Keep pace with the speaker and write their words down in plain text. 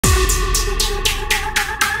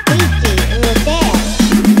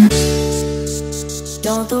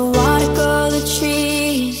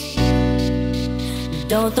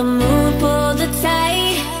Don't the moon pull the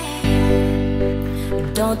tide?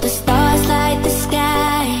 Don't the stars light the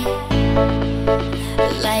sky?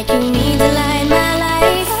 Like you need to light my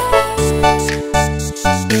life.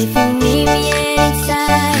 If you need me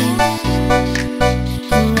anytime,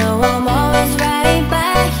 you know I'm always right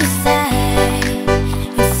by your side.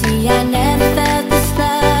 You see, I never felt this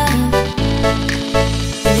love.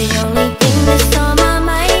 You're the only thing that's on my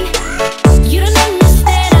mind. You don't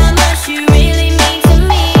understand how much you really mean to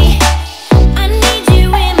me.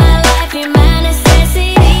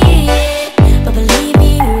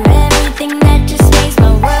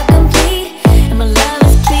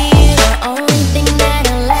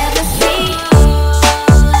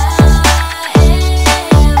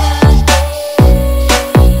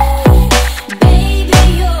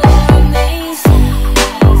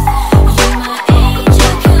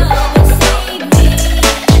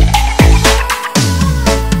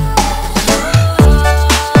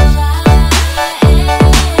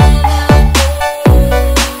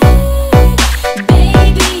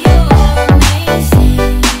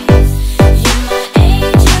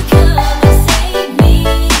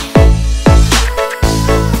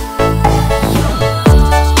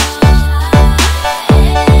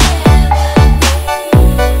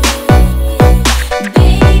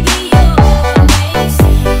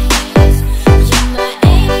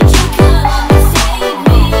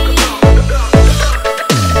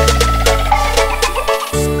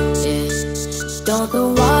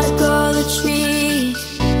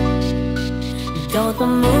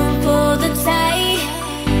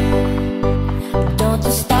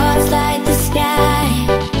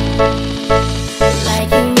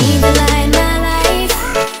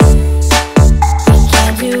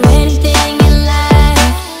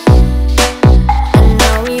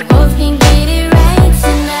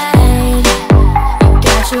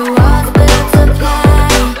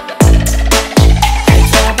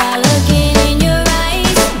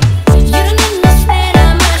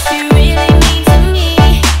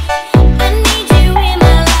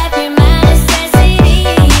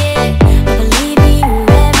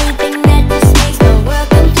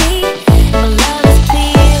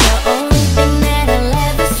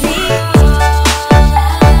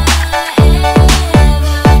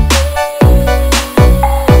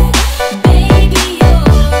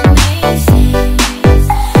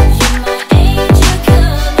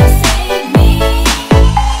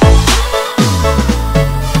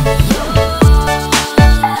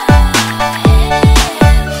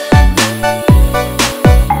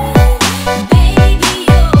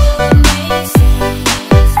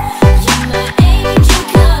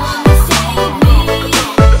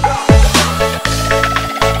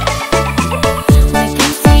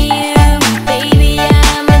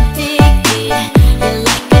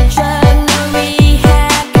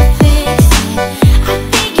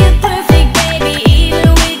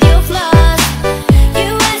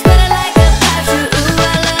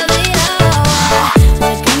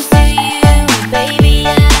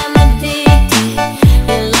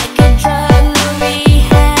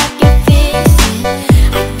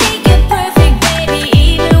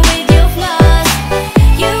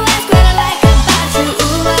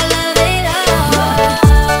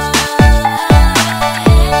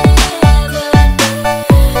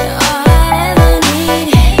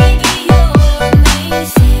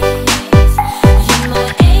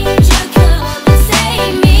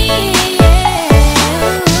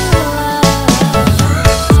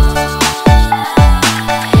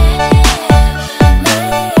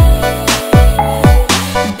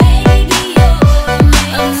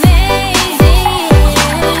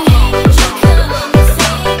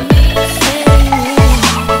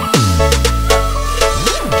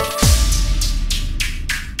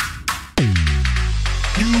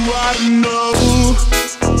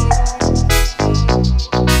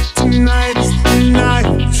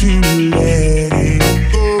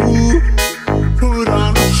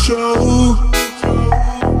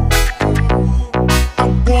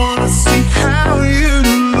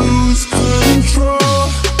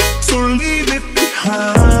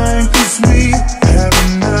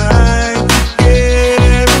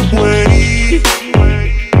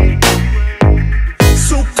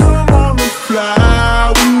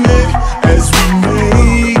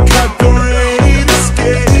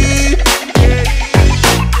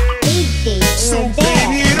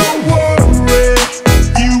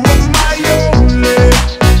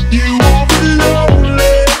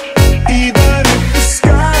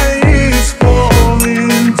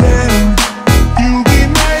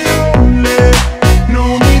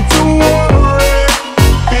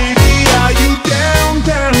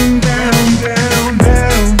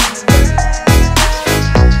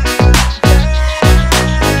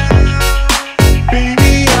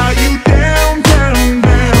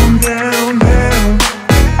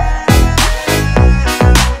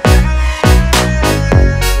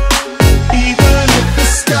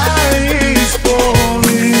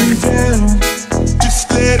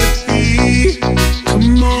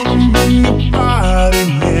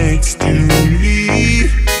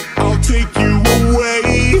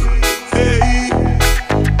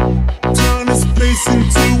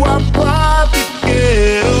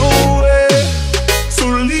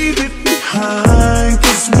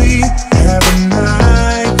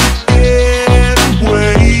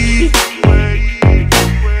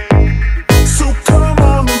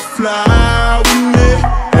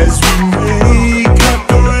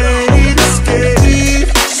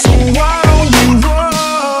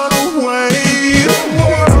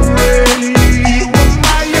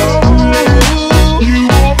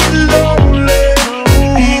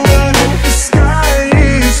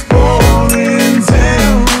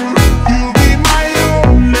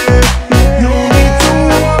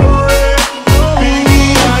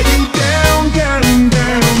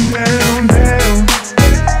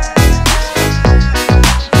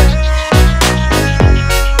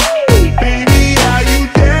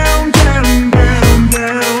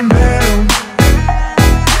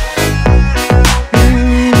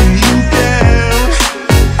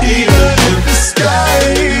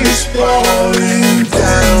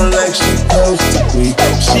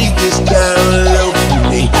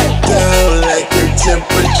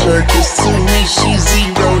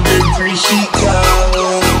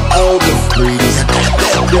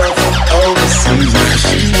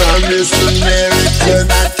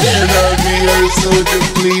 soldier,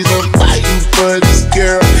 please, I'm fighting for this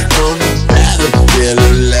girl on the battlefield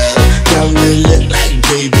of love. Got me look like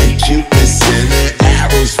baby Cupid sending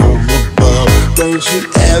arrows from above. Don't you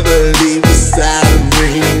ever leave beside of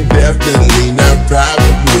me, definitely not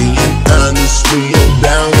probably. And honestly, I'm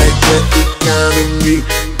down like the economy.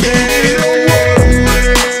 Get away,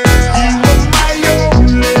 you are my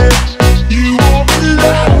only. You won't be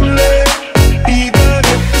lonely, even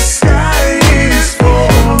if the sky is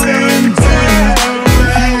falling down.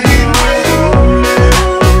 You be my only,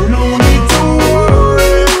 no need to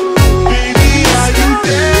worry. Baby, are you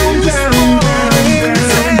down, down, down,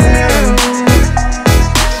 down,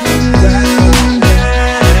 down, down,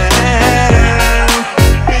 down?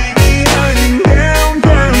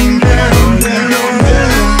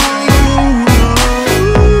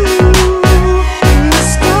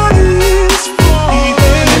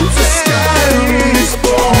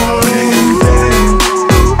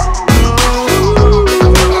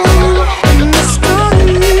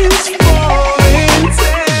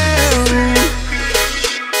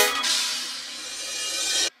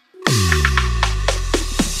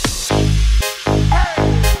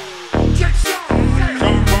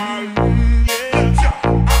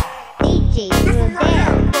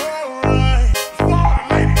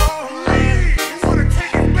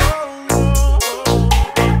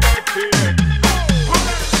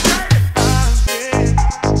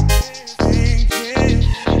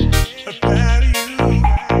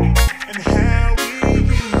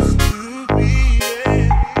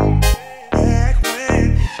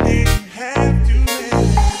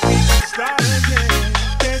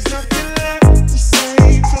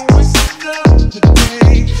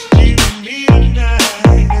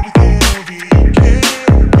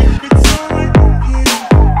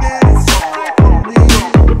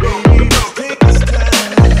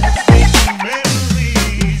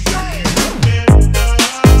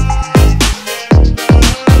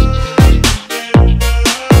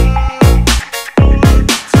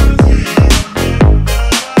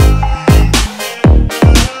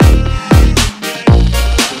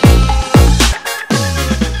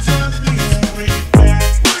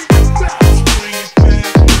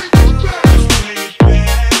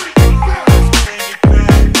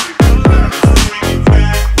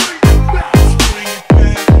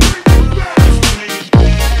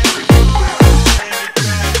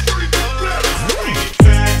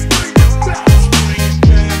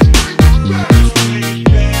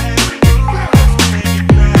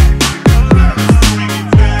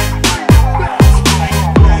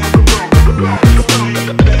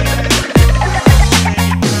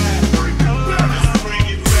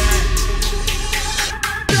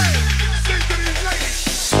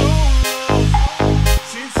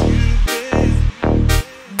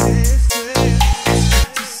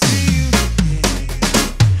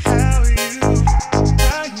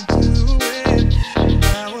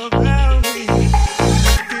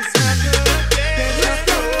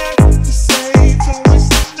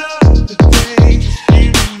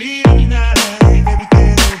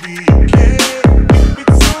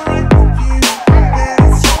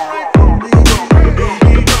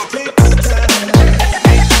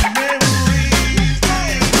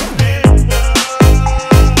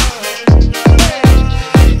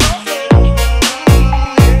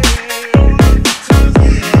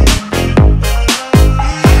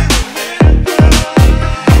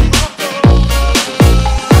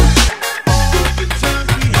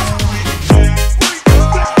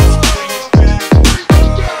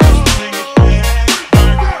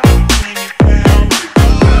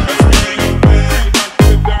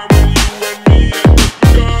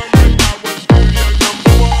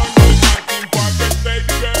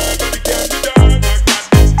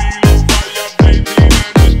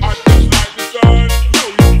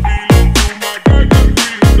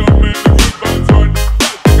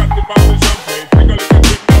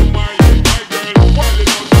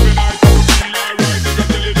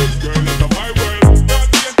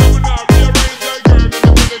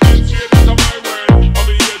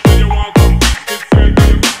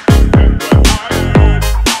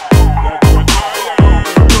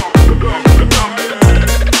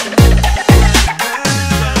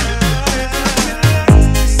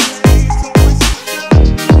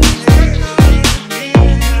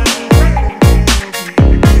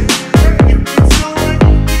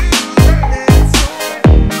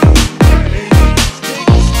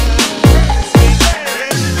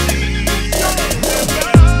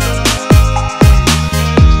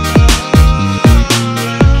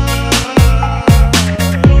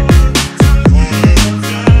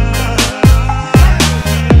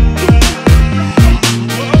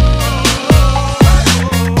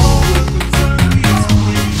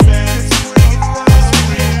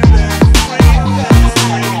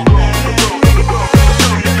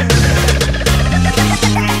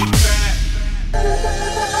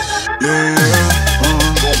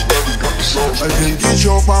 I can't get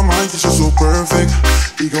you off my mind cause you're so perfect.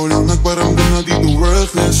 Ikaw lang nagparamdam na dito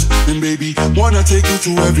worthless. And baby, wanna take you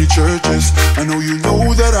to every churches. I know you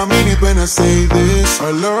know that I mean it when I say this. I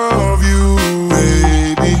love you,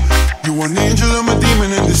 baby. You an angel, I'm a demon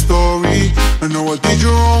in this story. I know I did you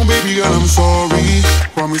wrong, baby girl, I'm sorry.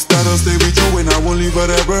 Promise that I'll stay with you and I won't leave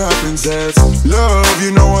whatever happens. That's love, you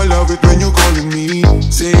know I love it when you're calling me.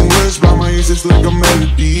 Saying words by my ears, it's like a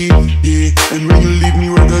melody. Yeah, and when you leave me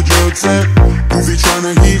where the drugs at, you be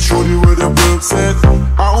tryna hit, shorty where the books at.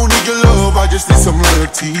 I don't need your love, I just need some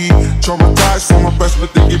loyalty. Traumatized from my past, but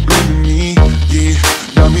they keep blaming me. Yeah,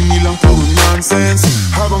 dami nilang puro nonsense.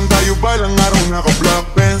 Habang tayo balang araw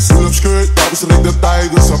naka-black pants, full of skirt, tapos regda tayo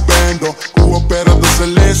dun sa bando. Kuha pera dun sa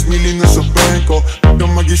list, mili na sa bangko. Huwag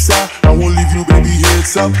kang mag-isa, I won't leave you baby,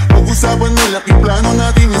 heads up. Pag-usapan na laki plano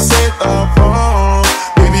natin yung set up.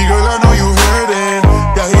 Baby girl, I know you heard it.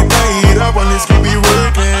 Kahit nahihirapan, let's keep it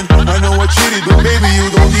working. I know I cheated, but baby, you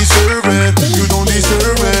don't deserve it. You don't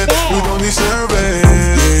deserve it, you don't deserve it.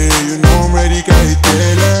 Yeah, you know I'm ready kahit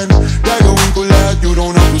kailan. Gagawin ko lahat, you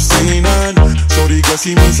don't have to say none. Sorry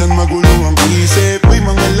kasi minsan magulo ang isip. May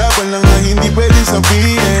mga laban lang na hindi pwedeng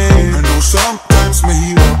sabihin. I know sometimes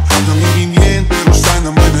mahirap nang hingin, pero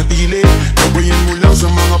sana manatili. Gabayin mo lang sa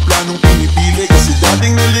mga planong pinipili. Kasi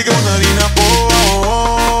dating naligaw na rin ako.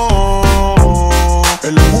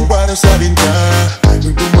 Alam mong para sa akin ka.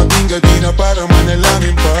 Nung tumating ka di na para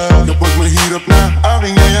manalangin pa. Kapag mahirap na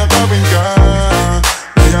aking yayakapin ka.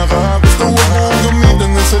 Kaya ka gusto huwag mo akong gamitan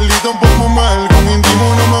ng salitang pagmamahal. Kung hindi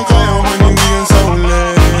mo naman kaya manindigan sa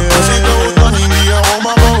uli. Kasi takot na hindi ako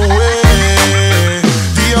makauwi.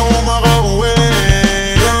 Di ako makauwi.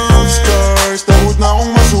 Love scars, takot na akong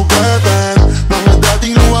masugatan. Mga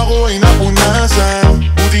dating luha ko ay napunasan.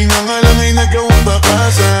 Buti na nga lang ay nagawang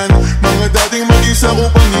bakasan. Mga dating mag-isa ko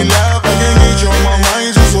pang nilakad. I can't get you on my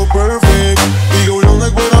mind, you're so perfect. Ikaw lang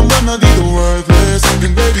nagparamdam na dito worthless.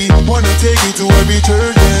 And baby, wanna take you to every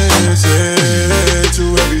churches, yeah,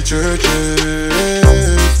 to every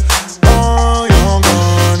churches. Oh, you're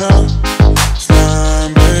gonna slam,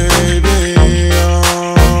 baby.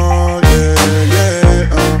 Oh, yeah, yeah,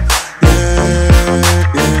 yeah,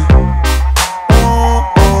 yeah. Oh,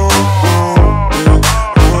 oh, oh, yeah.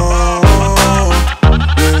 Oh,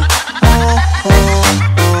 yeah. Oh, oh,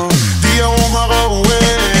 oh. Di ako makauwi.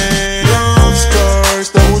 Love scars,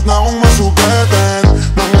 takot na akong masugatan.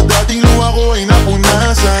 Mga dating luha ko ay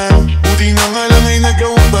napunasan. Buti na nga lang ay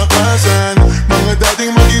nagawang bakasan. Mga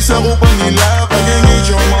dating mag-isa ko pang nilakad. I can't get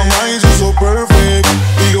you on my mind, you're so perfect.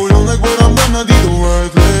 Ikaw lang nagparamdam na dito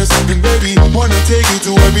worthless. And baby, wanna take you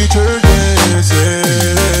to every churches,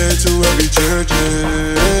 yeah, to every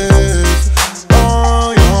churches.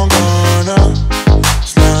 Oh, you're gonna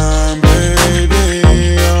slam, baby.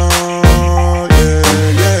 Oh, yeah,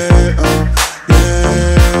 yeah,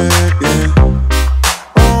 yeah, yeah.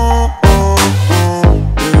 Oh, oh, oh,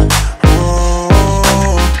 yeah.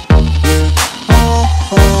 Oh, yeah. Oh,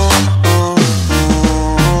 oh, oh, oh.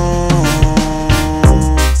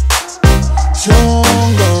 You're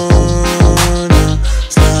gonna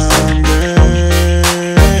slam, baby.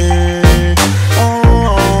 Oh, yeah,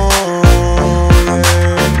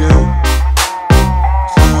 yeah.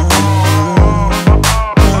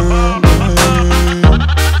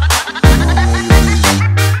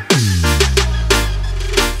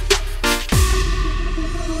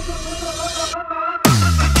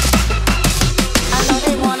 I know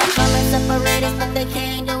they wanna come and separate us, but they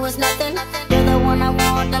can't do us nothing. You're the one I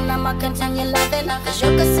want, and I'ma continue loving. Cause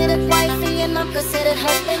you're considered wifey and I'm considered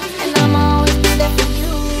husband.